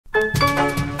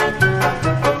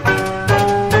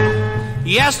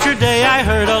Yesterday I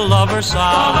heard a lover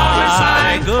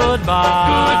sigh, goodbye,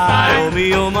 goodbye, oh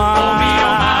me, oh my, oh me,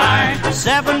 oh my.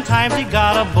 7 times he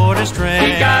got aboard his train,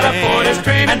 he got aboard his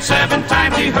train, and 7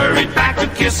 times he hurried back to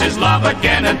kiss his love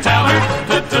again and tell her,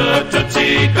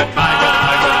 Tootsie, goodbye,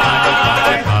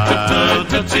 goodbye, goodbye,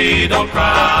 Tootsie, don't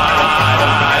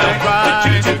cry, the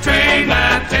choo-choo train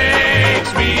that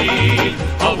takes me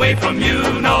away from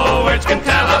you, no words can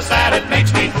tell how sad it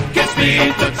makes me. Kiss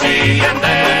me, Tootsie, and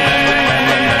then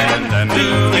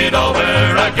do it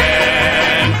over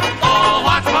again. Oh,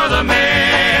 watch for the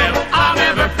mail, I'll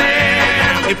never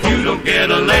fail. If you don't get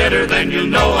a letter, then you'll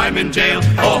know I'm in jail.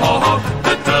 Oh, ho, ho,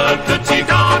 Tootsie,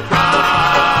 don't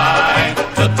cry,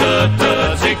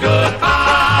 Tootsie,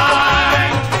 goodbye.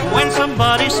 When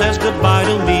somebody says goodbye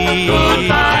to me,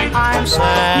 goodbye, I'm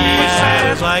sad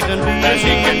as I can be, as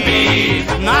he can be.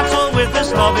 Not so with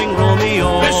this loving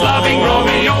Romeo. This loving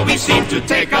Romeo, he seemed to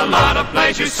take a lot of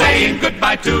pleasure saying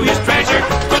goodbye to his treasure.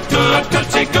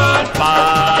 Tootsie,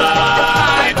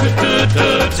 goodbye,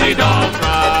 Tootsie, don't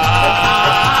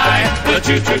cry. The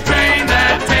choo-choo train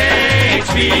that takes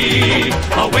me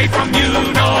away from you,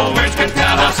 no words can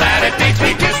tell how sad it makes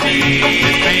me. Kiss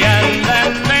me, and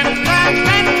then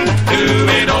do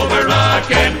it over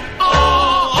again.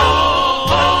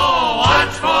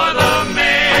 Watch for the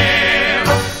mail,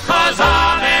 'cause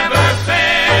I'll never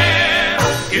fail.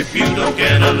 If you don't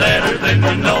get a letter, then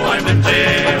you know I'm in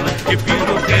jail. If you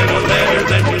don't get a letter,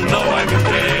 then you know I'm in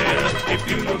jail. If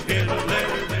you don't get a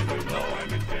letter, then you know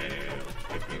I'm in jail.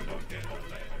 If you don't get a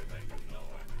letter, then you know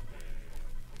I'm in jail.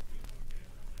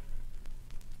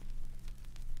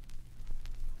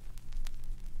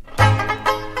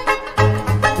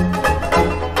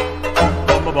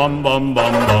 Bum, bum,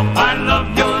 bum, bum. I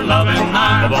love your loving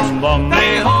arms. Bum, bum.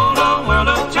 They hold a world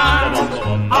of charms.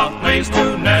 A place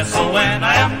to nestle when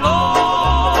I am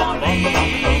lonely.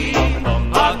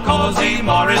 A cozy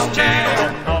Morris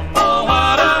chair. Oh,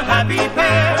 what a happy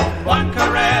pair. One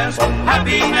caress,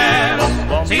 happiness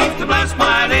seems to bless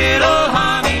my little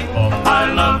honey. I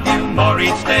love you more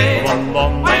each day.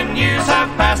 When years have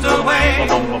passed away,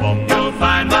 you'll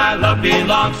find my love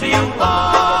belongs to you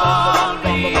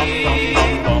only.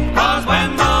 'Cause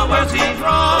when the world seems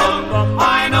wrong,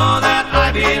 I know that I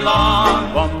belong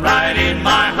right in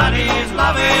my honey's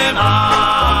loving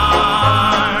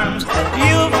arms.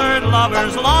 You've heard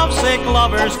lovers, lovesick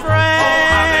lovers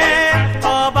fret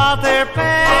about their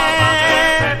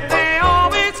pet. They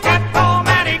always get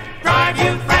romantic, drive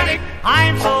you frantic.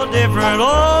 I'm so different,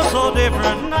 oh so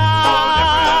different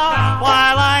now.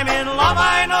 While I'm in love,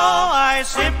 I know I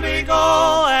simply go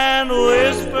and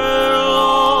whisper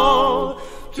low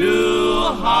to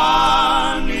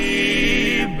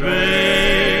honey,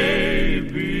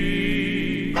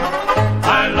 baby.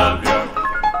 I love you.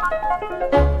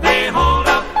 They hold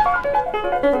up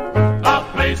a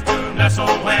place to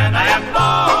nestle when I am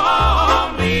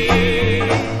lonely.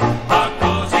 A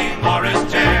cozy Morris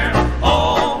chair.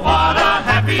 Oh, what a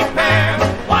happy pair.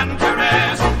 One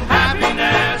caress,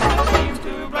 happiness seems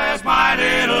to bless my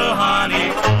little honey.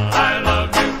 I love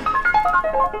you.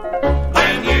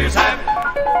 When years have,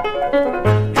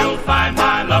 you'll find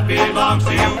my love belongs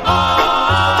to you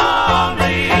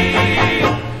only.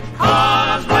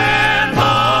 'Cause when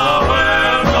the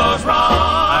world goes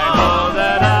wrong, I know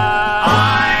that I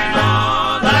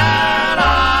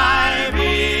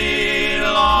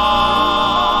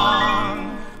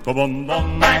belong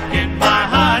back in my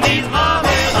honey's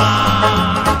loving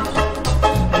arms.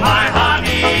 My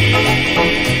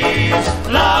honey's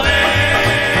loving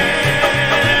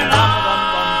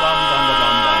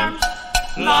arms.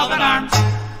 Loving arms.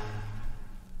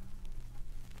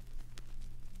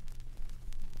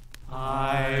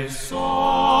 I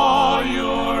saw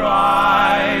your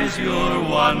eyes, your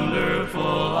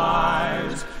wonderful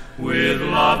eyes, with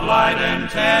love, light, and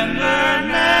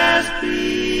tenderness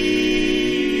beaming.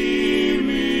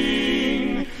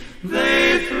 They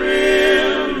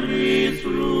thrilled me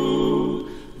through,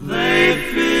 they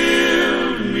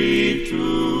filled me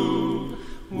too.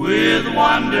 With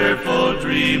wonderful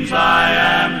dreams I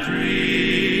am dreaming.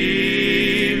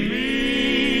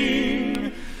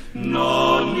 No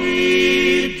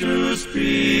need to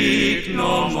speak,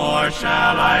 no more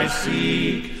shall I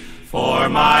seek, for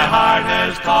my heart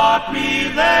has taught me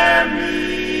their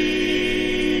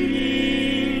meaning,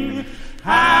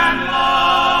 and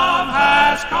love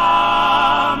has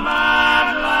come at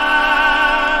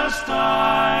last,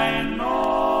 I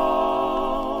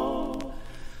know,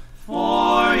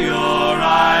 for your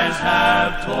eyes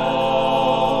have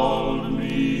told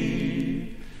me,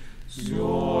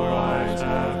 your eyes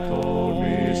have told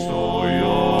me, so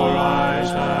your eyes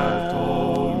have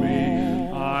told me,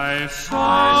 I saw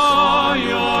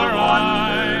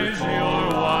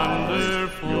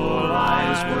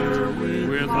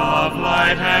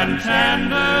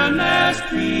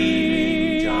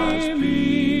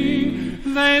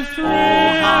thrill,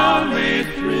 oh, how they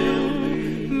thrill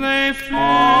me. They fill, oh,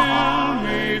 how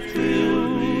they thrill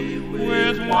me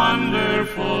with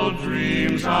wonderful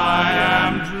dreams. I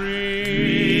am dreaming,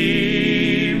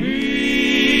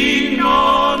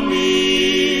 no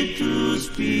need to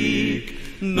speak,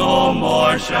 no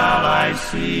more shall I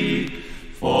seek,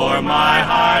 for my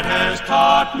heart has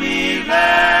taught me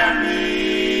their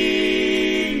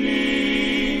meaning,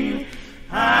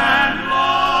 and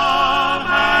love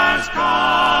has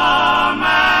come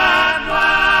at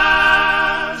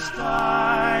last.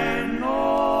 I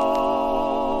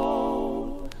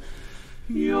know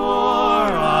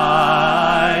your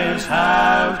eyes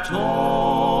have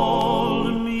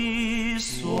told me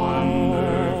so.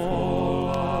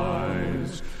 Wonderful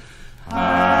eyes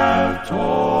have told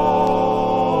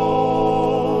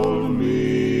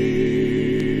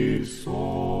me so.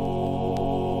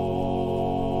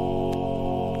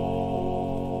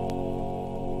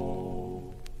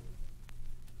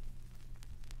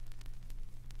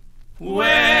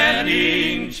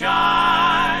 Wedding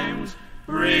chimes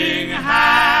bring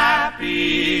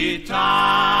happy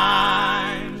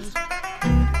times.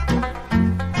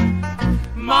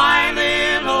 My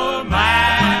little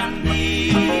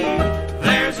Mandy,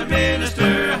 there's a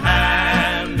minister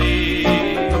handy,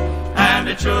 and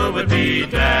it sure would be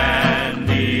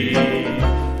dandy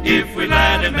if we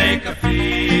let him make a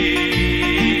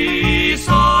fee.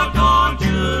 So don't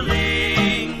you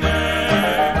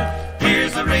linger,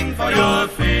 here's a ring for your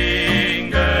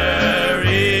finger.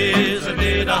 Isn't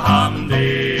it a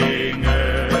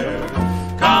humdinger?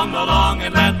 Come along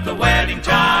and let the wedding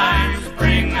chimes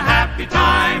bring happy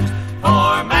times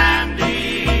for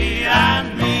Mandy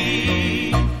and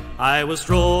me. I was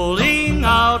strolling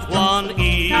out one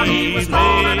evening,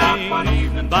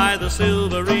 by the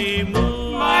silvery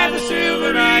moon, by the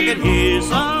silvery I could hear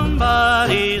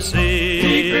somebody sing.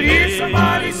 He could hear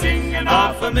somebody singing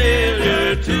a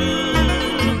familiar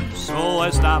tune. So I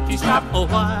stopped, he stopped a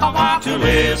while to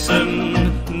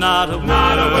listen. Not a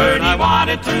word I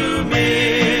wanted to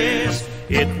miss.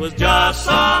 It was just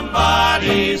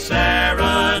somebody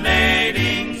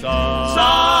serenading,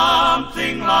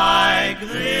 something like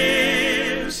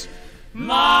this.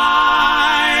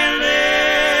 My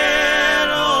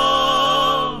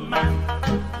little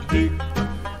Mandy.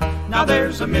 Now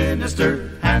there's a minister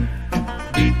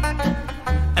handy,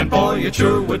 and boy, it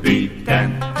sure would be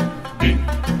dandy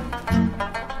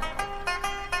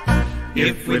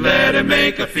if we let him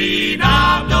make a fee.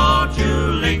 Now don't you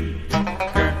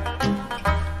linger,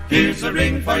 here's a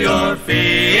ring for your finger.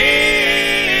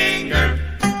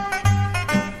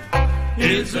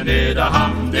 Isn't it a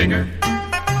humdinger?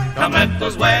 Come let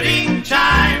those wedding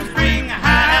chimes bring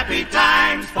happy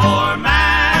times for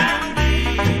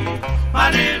Mandy, my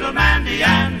little Mandy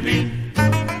and me,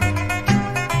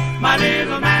 my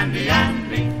little Mandy and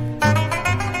me,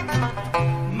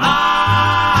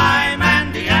 my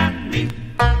Mandy and me.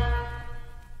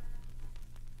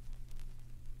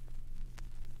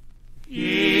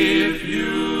 If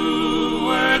you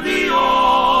were the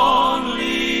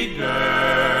only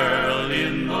girl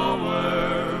in the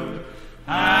world,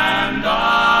 and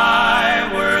I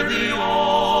were the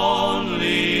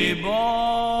only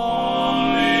boy,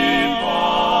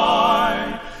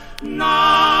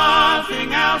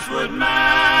 nothing else would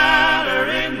matter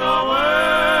in the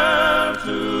world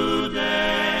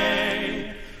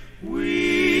today.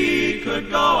 We could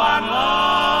go on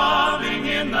loving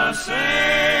in the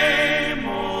same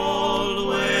old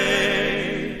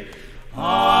way.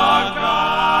 A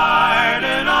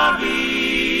garden of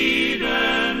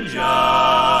Eden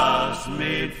just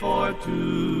made for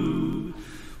two,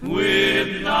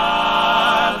 with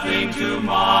nothing to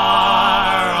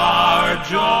mar our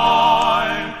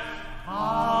joy,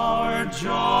 our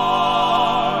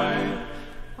joy.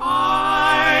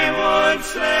 I would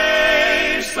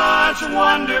say such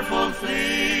wonderful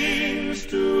things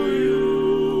to you.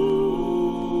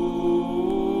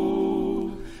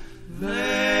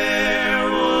 There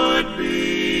would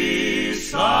be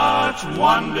such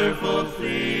wonderful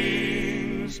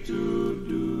things to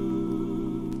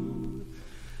do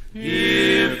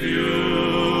if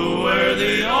you were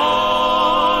the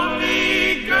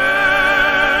only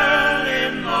girl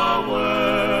in the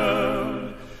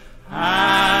world,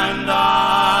 and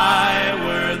I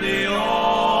were the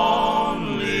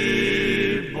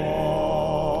only boy.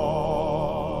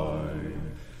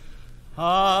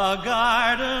 A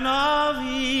garden of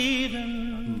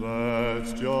Eden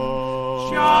that's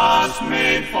just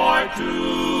made for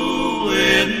two,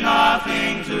 with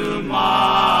nothing to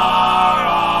mar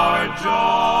our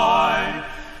joy,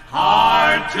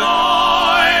 our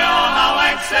joy. Oh, how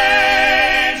I'd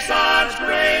say such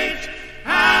great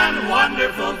and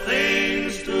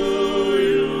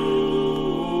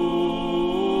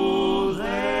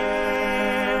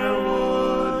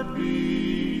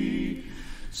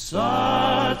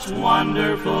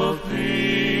wonderful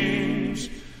things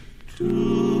to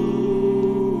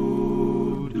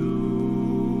do.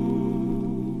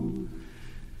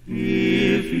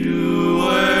 If you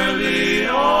were the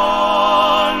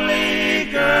only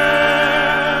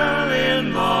girl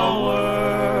in the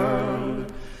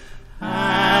world,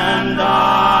 and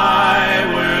I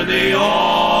were the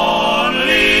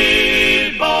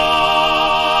only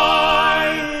boy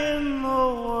in the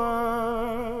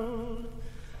world,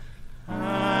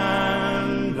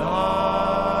 and I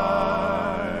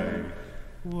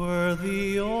were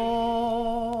the only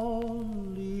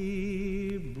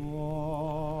boy.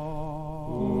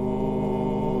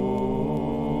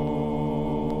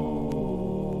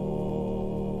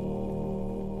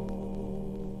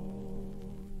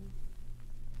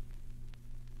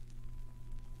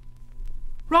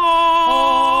 Rosa,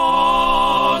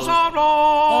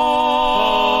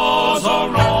 Rosa,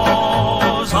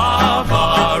 Rosa of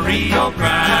the Rio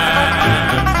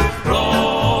Grande,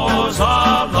 Rose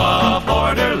of the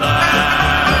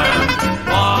borderland.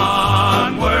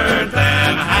 One word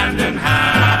then, hand in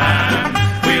hand,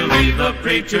 we'll leave the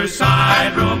preacher's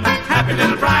side room, happy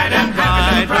little bride and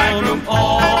happy little bridegroom,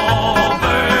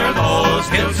 over those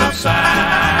hills of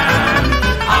sand.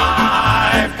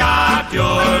 I've got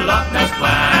your love nest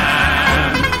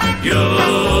plan.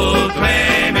 You'll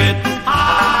claim it,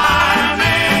 I'll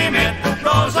name it,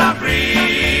 Rose of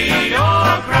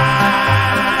Rio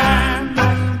Grande.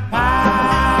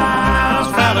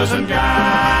 Pals, fellas and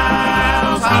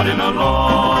gals, out in a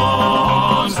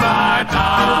lone side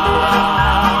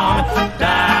town,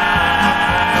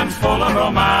 dance full of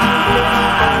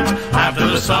romance. After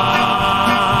the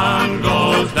sun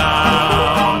goes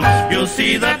down, you'll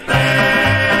see that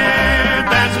there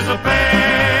dances a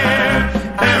pair,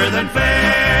 fairer than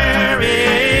fair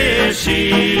is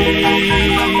she.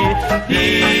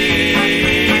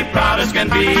 He, proud as can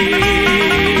be,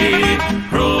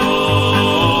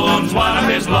 croons one of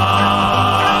his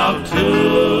love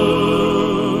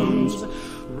tunes.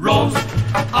 Rose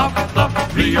of the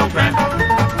Rio Grande,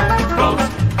 Rose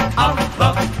of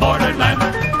the borderland.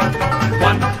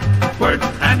 One word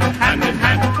and hand in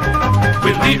hand,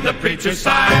 we'll leave the preacher's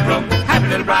side room, happy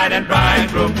little bride and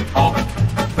bridegroom, over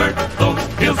those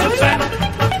hills of sand.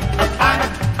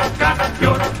 I've got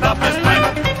your loveless plan.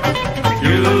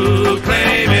 You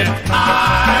claim it,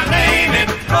 I name it,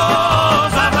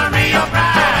 Rose of the Rio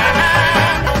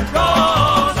Grande,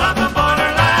 Rose of the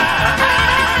borderland.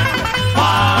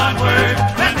 One word,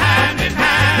 then hand in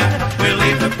hand, we'll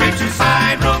leave the preacher's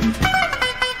side room,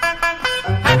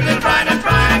 happy little bride and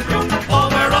bridegroom,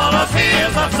 over all those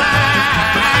hills of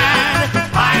sand.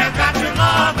 I have got your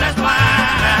loveless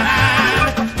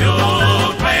plan.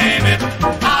 You'll claim it,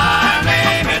 I'll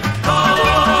name it,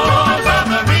 Rose of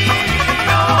the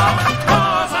Rio,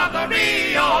 Rose of the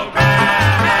Rio Grande.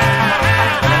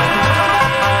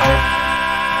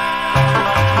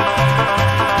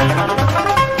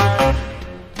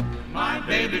 My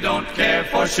baby don't care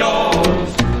for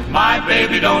shows, my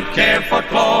baby don't care for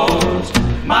clothes,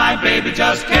 my baby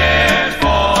just cares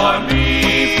for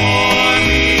me, for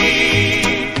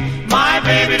me. My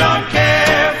baby don't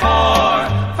care for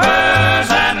furs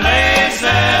and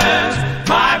laces,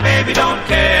 my baby don't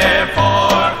care for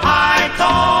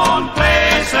high-toned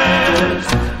places,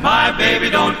 my baby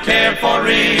don't care for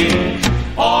rings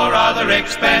or other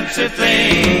expensive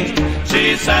things.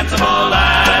 She's sensible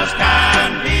as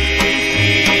can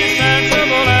be,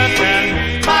 sensible as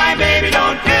can be. My baby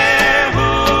don't care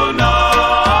who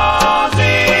knows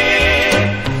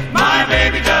it, my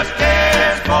baby just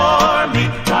cares for me.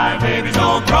 My baby's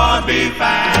no corned beef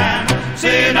fan,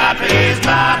 Sinatra's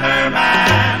not her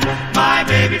man. My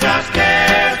baby just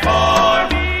cares for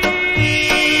me.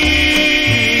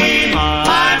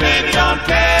 My baby don't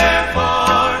care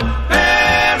for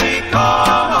Perico,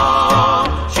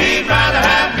 she'd rather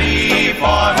have me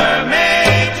for her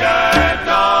major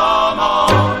domo.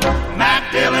 Matt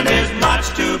Dillon is much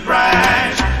too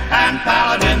brash, and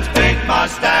Paladin's big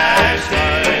mustache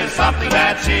is something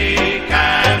that she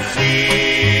can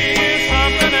see.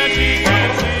 Something that she can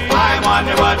see. I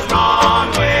wonder what's wrong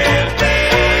with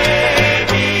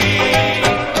baby.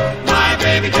 My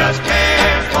baby just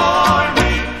cares for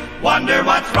me. Wonder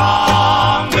what's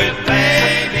wrong with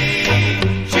baby.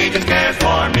 She just cares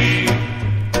for me.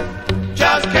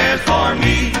 Just cares for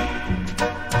me.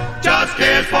 Just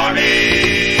cares for me.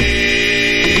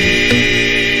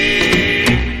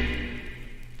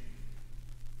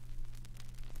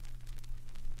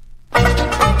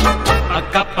 A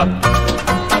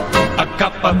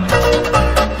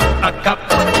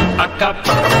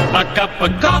cup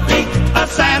of coffee, a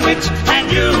sandwich,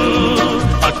 and you.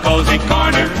 A cozy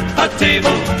corner, a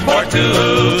table for for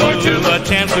two, a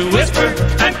chance to whisper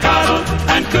and cuddle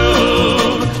and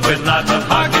coo, with lots of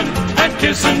hugging and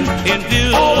kissing in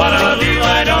view. Oh, what I love you,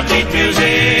 I don't need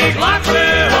music,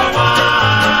 laughter or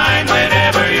wine.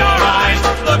 Whenever your eyes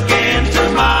look into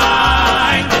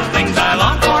mine, the things I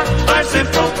long for are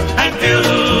simple and few.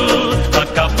 A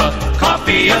cup of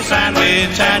coffee, a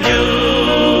sandwich, and you.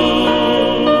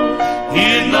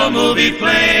 In the movie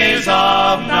plays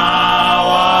of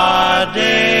nowadays,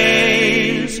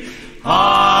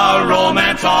 our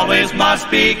romance always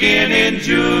must begin in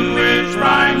June, which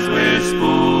rhymes with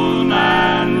spoon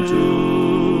and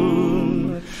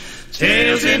tune.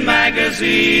 Tales in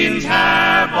magazines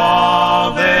have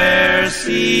all their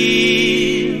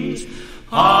scenes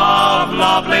of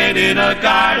love laid in a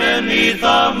garden neath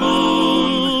the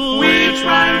moon, which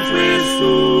rhymes with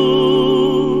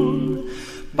soon.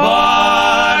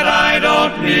 But I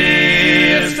don't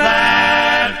miss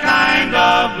that kind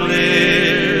of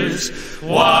bliss.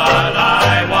 What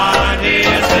I want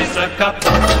is a cup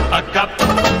of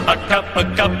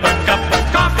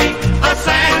coffee, a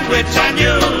sandwich, and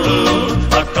you.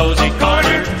 A cozy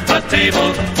corner, a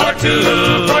table for two,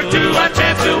 a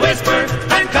chance to whisper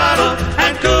and cuddle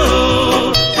and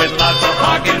coo, with lots of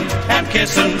hugging and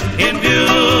kissing in view.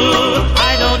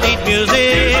 I don't need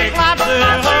music, laughter,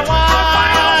 or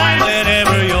wine.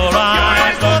 Whenever your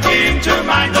eyes look into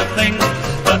mine, the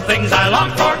things I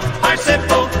long for are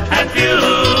simple and few.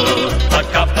 A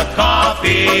cup of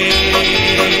coffee,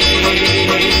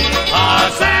 a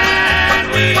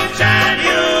sandwich, and you.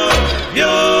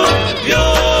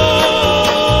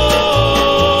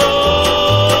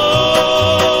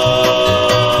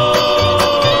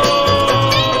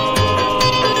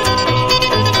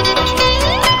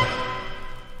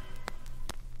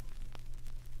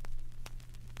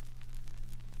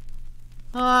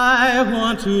 I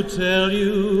want to tell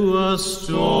you a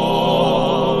story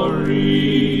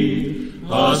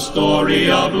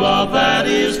of love that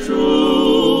is true,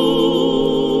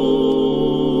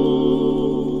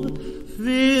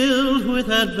 filled with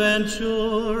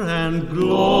adventure and glory,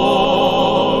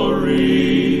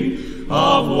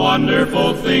 of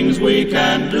wonderful things we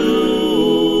can do.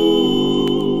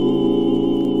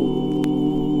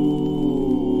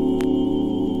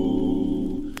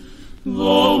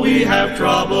 Though we have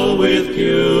trouble with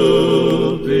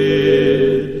Cupid,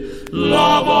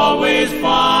 love always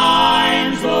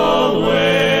finds a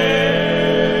way.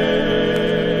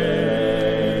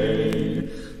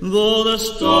 Though the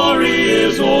story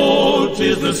is old,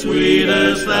 'tis the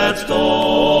sweetest that's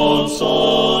told.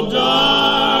 So,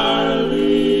 darling,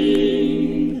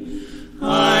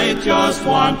 I just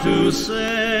want to say,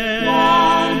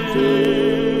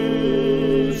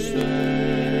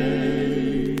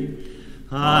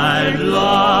 I'd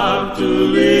love to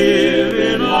live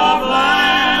in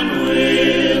Loveland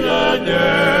with a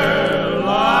girl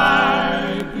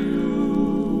like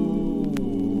you,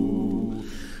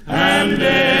 and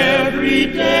every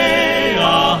day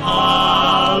a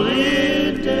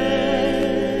holiday,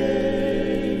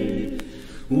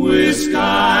 with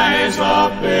skies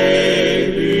of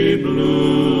baby blue,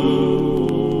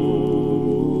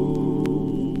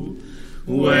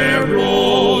 where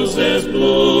roses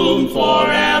bloom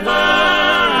forever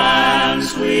and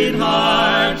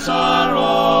sweethearts are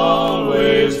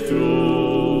always true.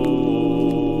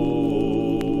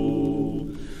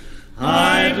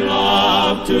 I'd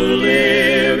love to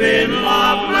live in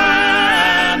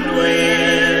Loveland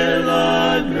with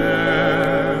a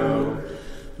girl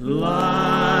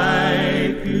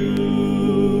like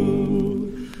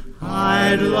you.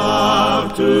 I'd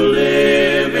love to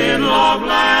live in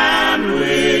Loveland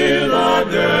with a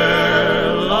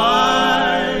girl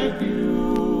like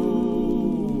you,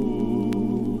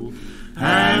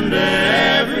 and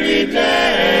every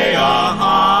day a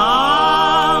holiday,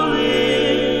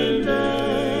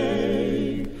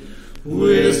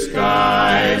 with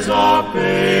skies of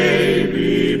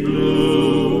baby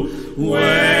blue,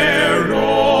 where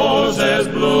roses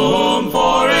bloom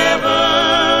forever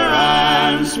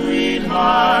and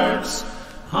sweethearts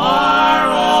are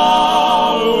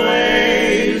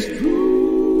always true.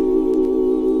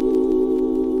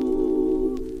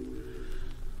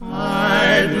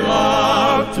 I'd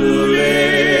love to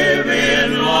live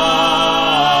in Loveland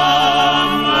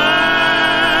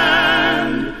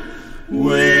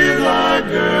with a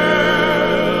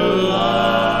girl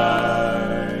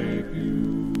like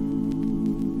you.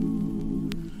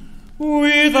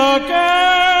 With a girl.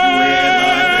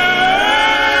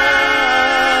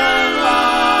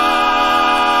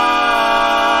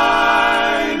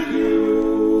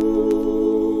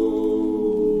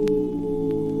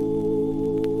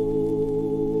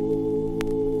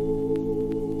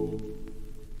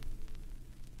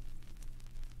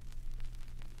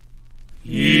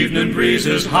 Evening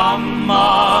breezes hum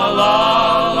a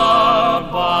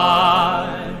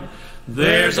lullaby.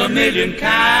 There's a million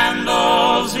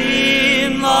candles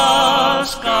in the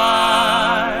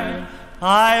sky.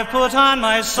 I've put on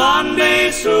my Sunday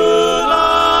suit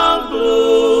of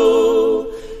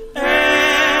blue, Emaline,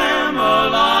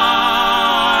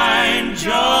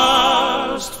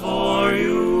 just for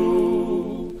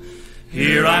you.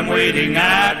 Here I'm waiting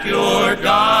at your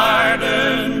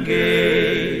garden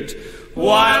gate,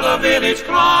 while the village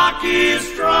clock is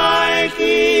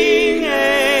striking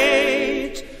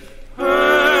 8.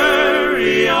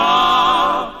 Hurry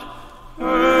up,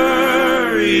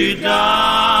 hurry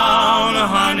down,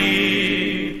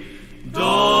 honey,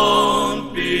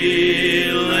 don't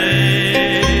be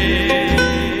late.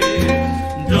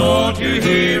 Don't you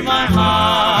hear my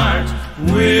heart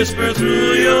whisper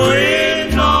through your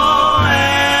window,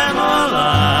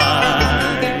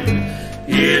 Emaline?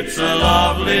 It's a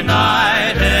lovely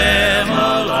night,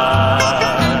 Emaline,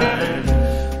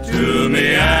 to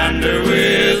meander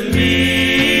with me.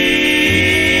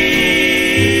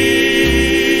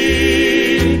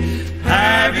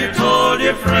 Have you told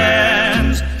your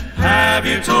friends? Have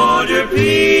you told your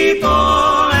people,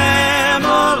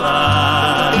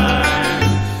 Emaline?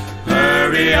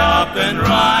 Hurry up and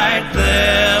write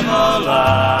them a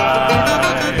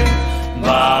line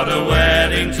about a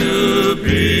wedding to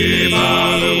be,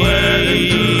 about a wedding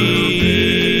to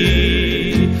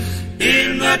be.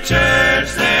 In the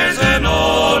church there's an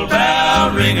old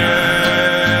bell ringer,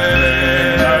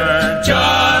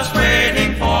 just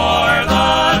waiting for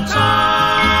the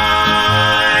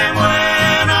time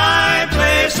when I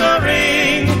place a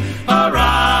ring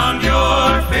around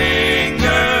your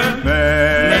finger,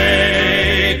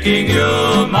 making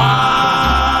you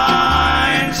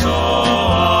mine. So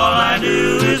all I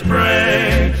do is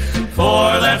pray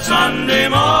for that Sunday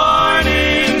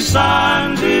morning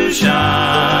sun to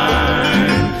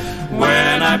shine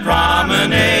when I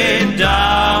promenade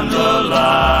down the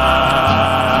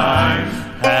line,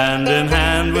 hand in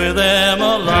hand with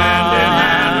Emaline, hand in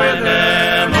hand with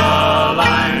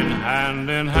Emaline, hand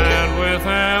in hand with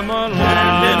Emaline,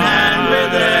 hand in hand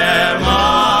with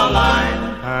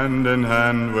Emaline, hand in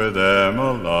hand with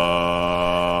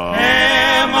Emaline.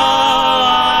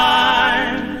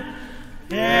 Emaline,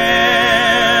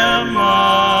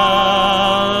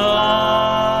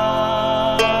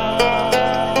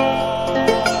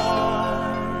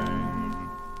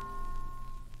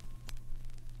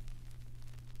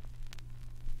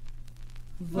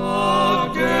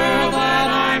 the girl that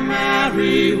I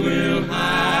marry will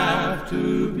have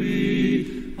to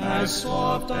be as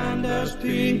soft and as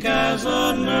pink as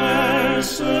a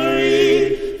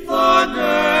nursery. The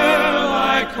girl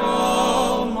I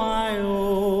call my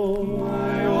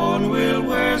own will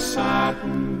wear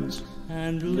satins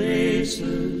and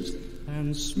laces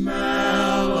and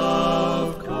smell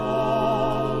of cologne.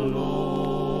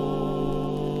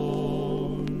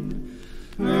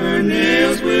 Her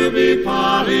nails will be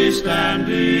polished and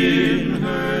in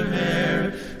her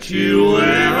hair she'll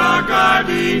wear a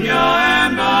gardenia,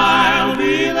 and I'll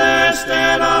be there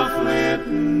instead of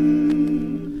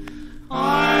flitting.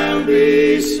 I'll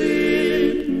be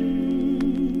sitting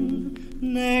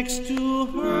next to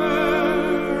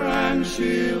her, and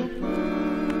she'll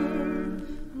purr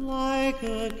like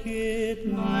a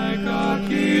kitten, a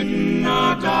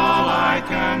doll I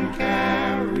can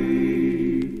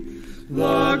carry.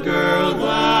 The girl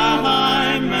that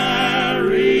I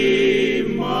marry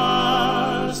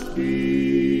must be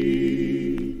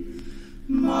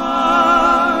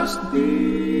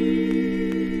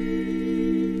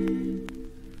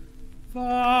the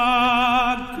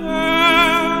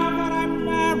girl that I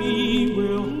marry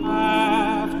will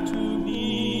have to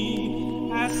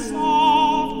be as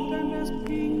soft and as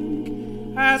pink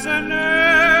as a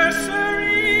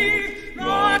nursery.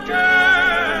 The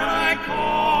girl I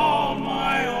call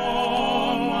my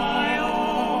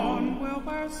own will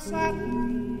wear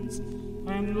satins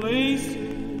and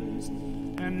laces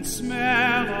and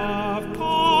smell of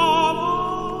cologne.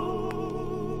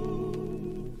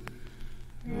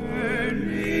 Her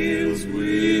nails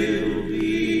will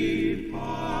be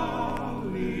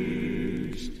polished,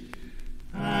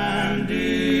 and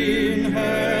in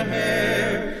her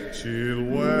hair she'll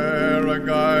wear a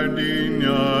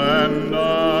gardenia, and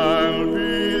I'll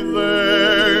be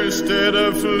there instead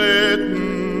of flitting.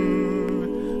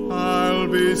 I'll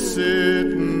be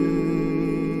sitting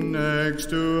next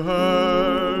to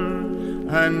her,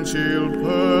 and she'll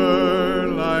purr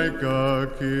like a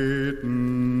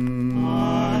kitten.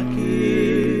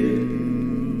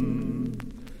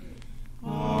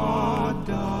 A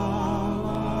doll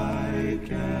I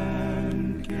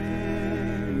can carry.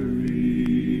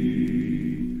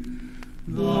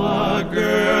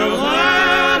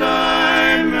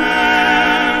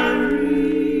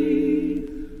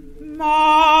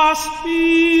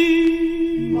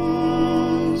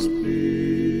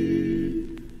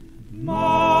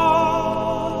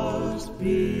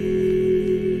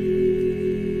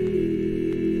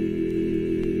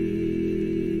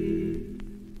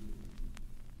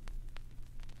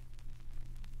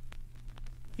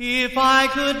 If I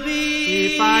could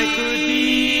be, if I could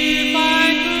be, if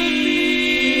I could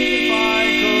be, if I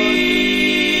could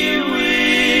be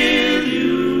with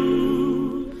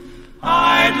you,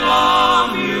 I'd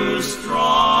love you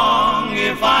strong.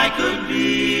 If I could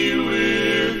be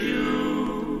with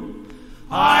you,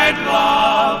 I'd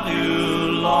love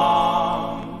you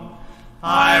long.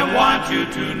 I want you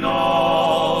to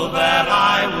know that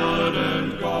I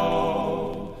wouldn't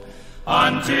go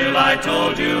until I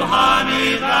told you,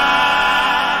 honey,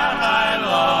 that I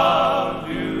love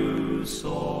you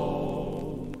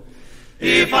so.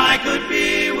 If I could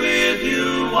be with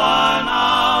you 1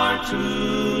 hour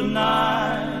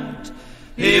tonight,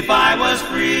 if I was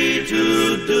free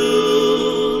to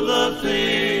do the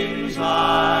things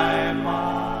I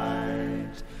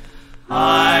might,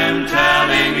 I'm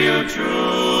telling you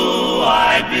true,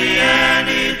 I'd be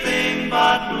anything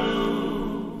but blue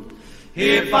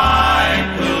if I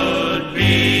could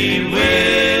be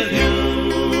with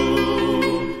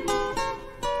you.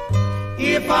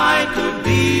 If I could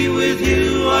be with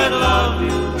you, I'd love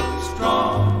you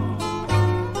strong.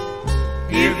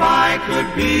 If I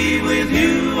could be with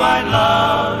you, I'd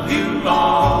love you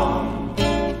long.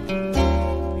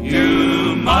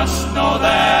 You must know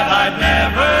that I'd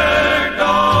never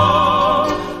go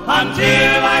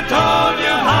until I told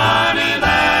you, honey,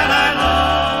 that I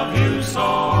love you so.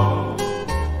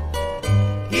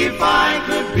 If I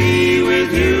could be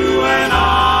with you 1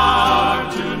 hour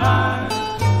tonight,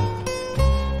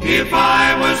 if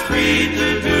I was free to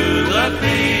do the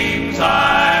things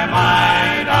I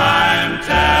might, I'm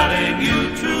telling you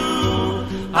true,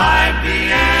 I'd be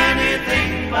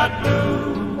anything but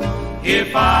blue if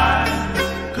I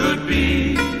could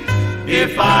be,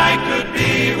 if I could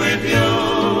be with you,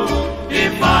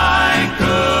 if I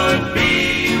could be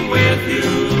with you.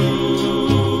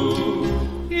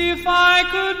 If I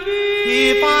could be,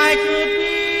 if I could be